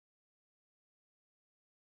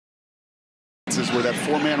This is where that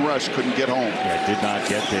four-man rush couldn't get home. Yeah, did not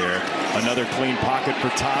get there. Another clean pocket for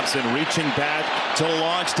Thompson, reaching back to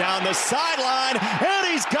launch down the sideline, and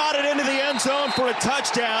he's got it into the end zone for a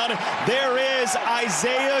touchdown. There is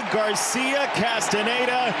Isaiah Garcia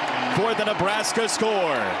Castaneda for the Nebraska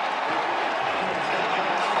score.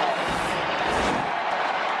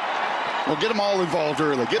 Well, get them all involved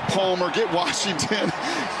early. Get Palmer, get Washington,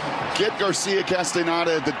 get Garcia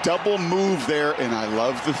Castaneda, the double move there, and I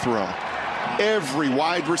love the throw. Every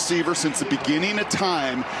wide receiver since the beginning of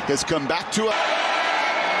time has come back to a...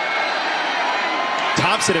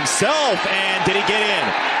 Thompson himself, and did he get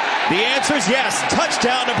in? The answer is yes.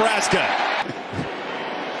 Touchdown, Nebraska.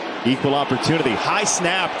 Equal opportunity. High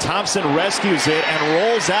snap. Thompson rescues it and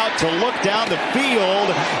rolls out to look down the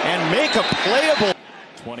field and make a playable.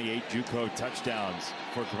 28 JUCO touchdowns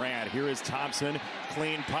for Grant. Here is Thompson,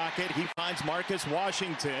 clean pocket. He finds Marcus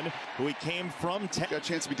Washington, who he came from. Got a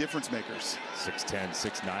chance to be difference makers. 6'10",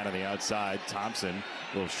 6'9" on the outside. Thompson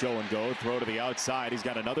will show and go, throw to the outside. He's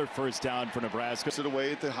got another first down for Nebraska. Sit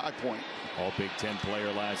away at the high point. All Big Ten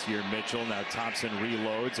player last year, Mitchell. Now Thompson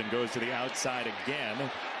reloads and goes to the outside again.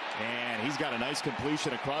 And he's got a nice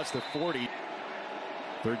completion across the 40.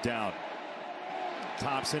 Third down.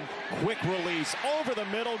 Thompson, quick release over the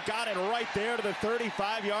middle, got it right there to the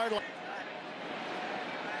 35-yard line.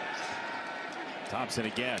 Thompson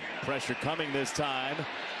again, pressure coming this time,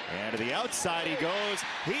 and to the outside he goes.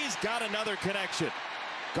 He's got another connection.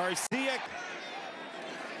 Garcia.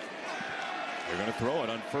 They're going to throw it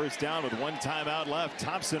on first down with one timeout left.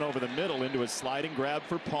 Thompson over the middle into a sliding grab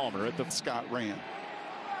for Palmer at the... Scott ran.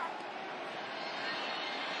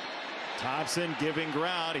 Thompson giving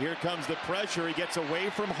ground. Here comes the pressure. He gets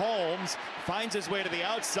away from Holmes, finds his way to the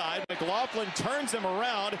outside. McLaughlin turns him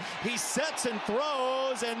around. He sets and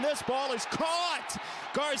throws, and this ball is caught.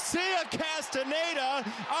 Garcia Castaneda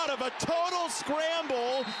out of a total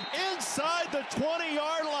scramble inside the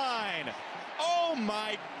 20-yard line. Oh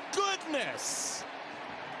my goodness.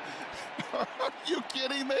 Are you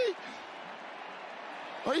kidding me?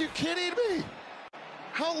 Are you kidding me?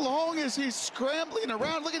 How long is he scrambling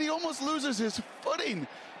around? Look at, he almost loses his footing,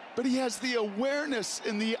 but he has the awareness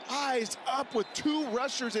and the eyes up with two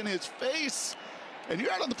rushers in his face, and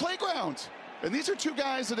you're out on the playground. And these are two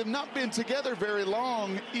guys that have not been together very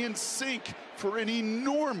long, in sync for an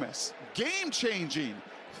enormous, game-changing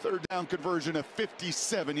third down conversion of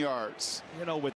 57 yards. You know, with